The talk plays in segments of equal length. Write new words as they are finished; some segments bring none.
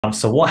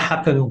So what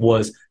happened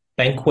was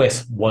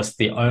Bankwest was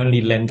the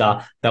only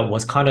lender that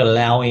was kind of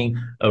allowing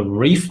a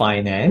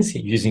refinance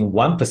using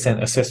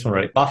 1% assessment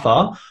rate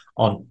buffer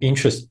on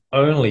interest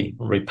only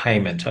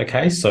repayment.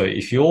 Okay, so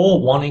if you're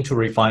wanting to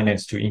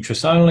refinance to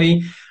interest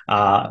only,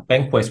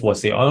 Bankwest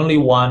was the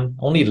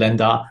only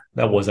lender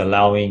that was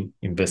allowing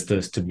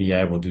investors to be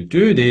able to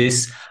do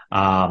this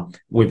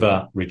with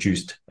a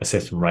reduced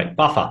assessment rate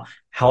buffer.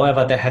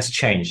 However, that has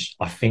changed.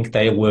 I think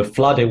they were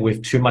flooded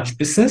with too much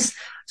business.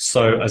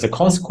 So as a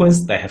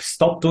consequence, they have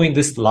stopped doing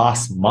this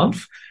last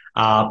month.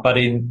 But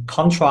in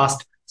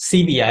contrast,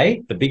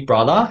 CBA, the big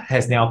brother,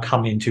 has now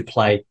come into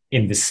play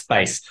in this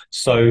space.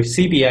 So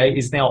CBA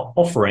is now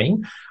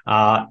offering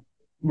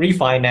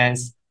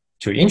refinance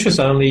to interest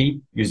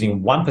only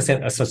using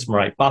 1% assessment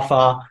rate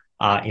buffer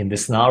in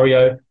this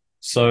scenario.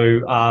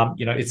 So,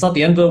 it's not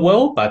the end of the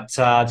world, but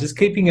just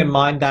keeping in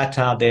mind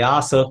that there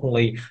are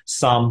certainly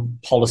some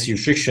policy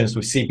restrictions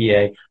with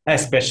CBA,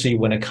 especially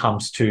when it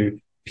comes to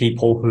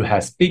people who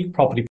has big property